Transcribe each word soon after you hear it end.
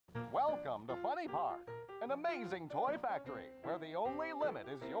Funny Park, an amazing toy factory where the only limit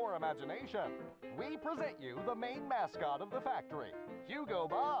is your imagination. We present you the main mascot of the factory,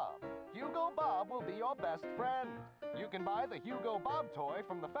 HugoBoB. HugoBoB will be your best friend. You can buy the HugoBoB toy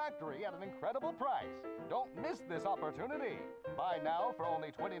from the factory at an incredible price. Don't miss this opportunity. Buy now for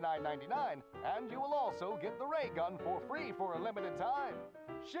only $29.99, and you will also get the ray gun for free for a limited time.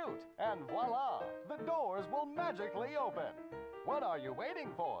 Shoot, and voila, the doors will magically open. What are you waiting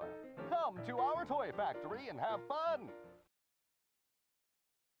for? Come to our toy factory and have fun.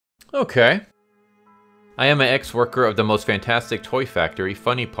 Okay. I am an ex-worker of the most fantastic toy factory,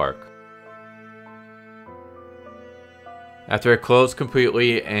 Funny Park. After it closed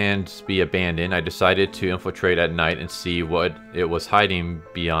completely and be abandoned, I decided to infiltrate at night and see what it was hiding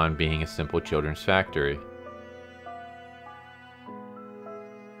beyond being a simple children's factory.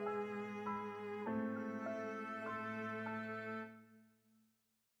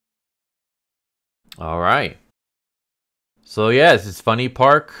 Alright. So yeah, this is Funny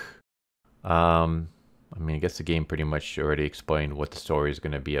Park. I mean, I guess the game pretty much already explained what the story is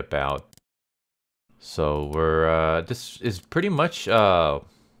going to be about. So we're, this is pretty much,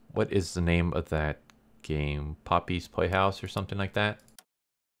 what is the name of that game? Poppy's Playhouse or something like that?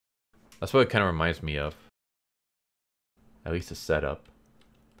 That's what it kind of reminds me of. At least the setup.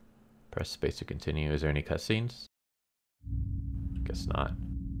 Press space to continue. Is there any cutscenes? Guess not.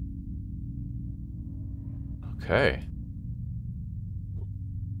 Okay.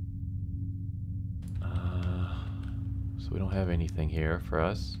 So we don't have anything here for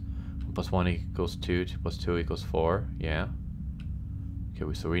us. 1 plus 1 equals 2, 2 plus 2 equals 4. Yeah.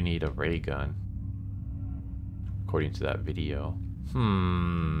 Okay, so we need a ray gun. According to that video.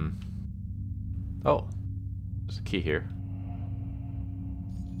 Oh. There's a key here.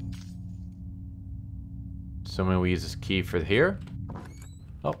 So when we use this key for here.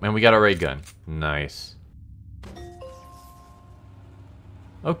 Oh, and we got a ray gun. Nice.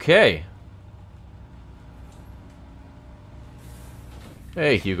 Okay.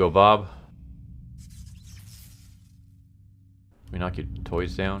 Hey, HugoBoB. Can we knock your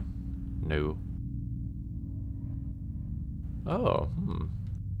toys down? No. Oh,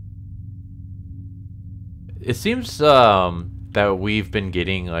 It seems that we've been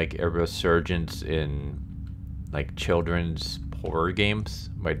getting like a resurgence in like children's horror games.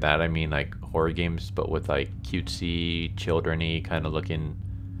 By that I mean like horror games, but with like cutesy, children-y kind of looking.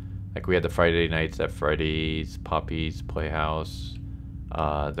 Like we had the Friday nights at Freddy's, Poppy's Playhouse.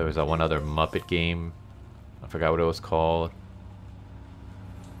 There was that one other Muppet game. I forgot what it was called.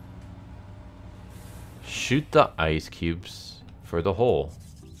 Shoot the ice cubes for the hole.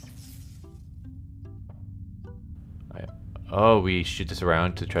 Oh, we shoot this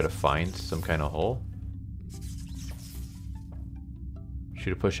around to try to find some kind of hole.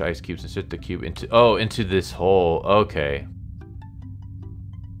 Shoot a push ice cubes and shoot the cube into into this hole. Okay.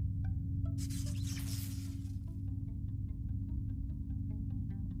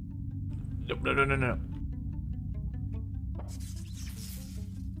 No.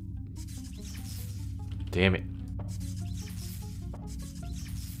 Damn it.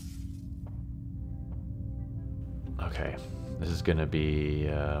 Okay. This is gonna be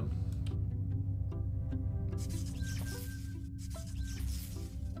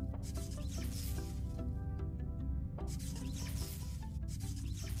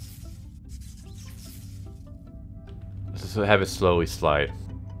let's have it slowly slide.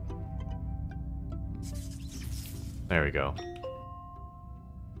 There we go.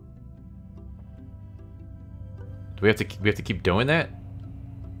 Do we have to keep doing that?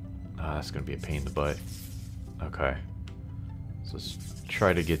 Ah, that's gonna be a pain in the butt. Okay. So let's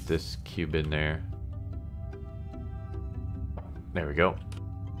try to get this cube in there. There we go.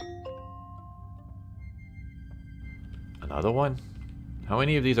 Another one? How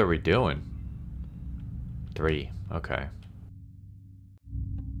many of these are we doing? 3. Okay.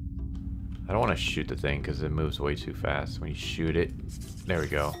 I don't want to shoot the thing because it moves way too fast when you shoot it. There we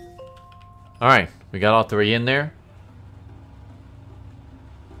go. Alright, we got all 3 in there.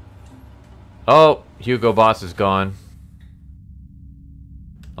 Oh, HugoBoB is gone.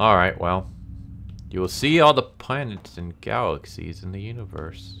 Alright, well. You will see all the planets and galaxies in the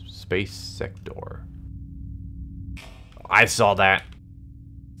universe. Space sector. I saw that.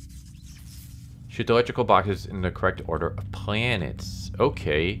 Shoot the electrical boxes in the correct order of planets.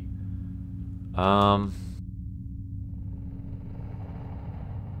 Okay. So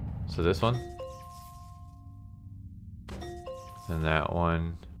this one. And that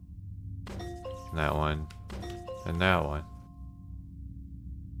one. And that one. And that one.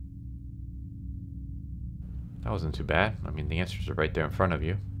 That wasn't too bad. I mean, the answers are right there in front of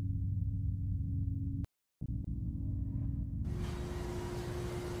you.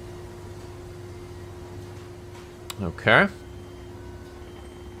 Okay.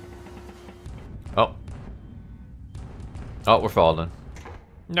 Oh. Oh, we're falling.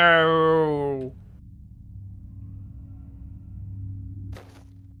 No.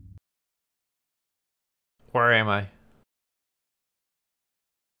 Where am I?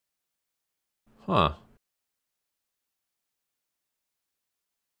 Huh.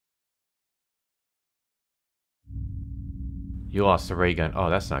 You lost the ray gun. Oh,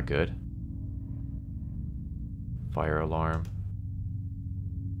 that's not good. Fire alarm.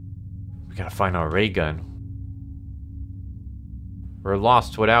 We gotta find our ray gun. We're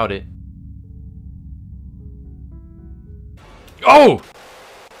lost without it. Oh!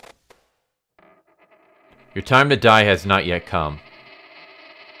 Your time to die has not yet come.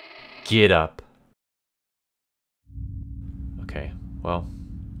 Get up. Okay, well.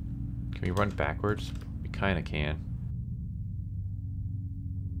 Can we run backwards? We kinda can.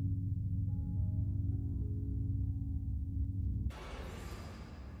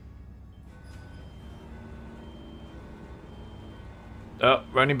 Oh,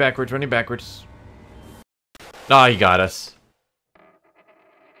 running backwards, running backwards. Oh, he got us.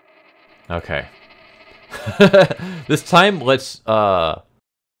 Okay. This time, let's,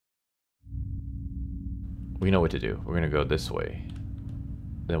 we know what to do. We're gonna go this way.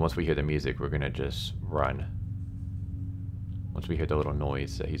 Then once we hear the music, we're gonna just run. Once we hear the little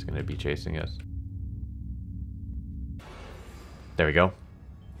noise that he's gonna be chasing us. There we go.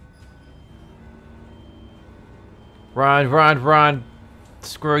 Run, run, run!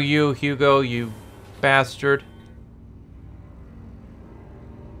 Screw you, Hugo, you bastard.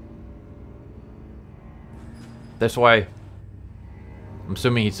 That's why. I'm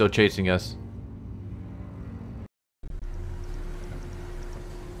assuming he's still chasing us.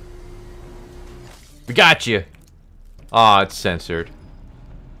 We got you! Aw, it's censored.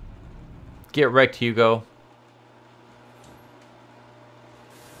 Get wrecked, Hugo.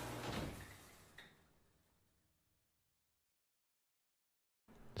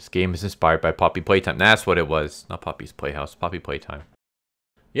 This game is inspired by Poppy Playtime. That's what it was. Not Poppy's Playhouse. Poppy Playtime.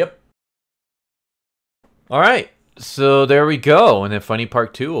 Yep. Alright. So there we go. And then Funny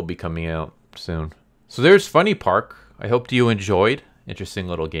Park 2 will be coming out soon. So there's Funny Park. I hope you enjoyed. Interesting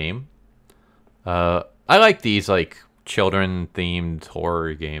little game. I like these, like, children-themed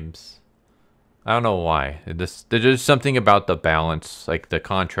horror games. I don't know why. There's just something about the balance, like the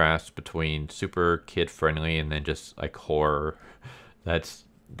contrast between super kid-friendly and then just, like, horror.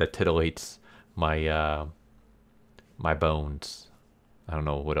 That titillates my my bones. I don't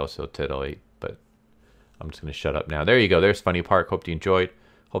know what else it'll titillate, but I'm just gonna shut up now. There you go. There's Funny Park. Hope you enjoyed.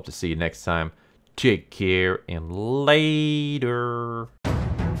 Hope to see you next time. Take care and later.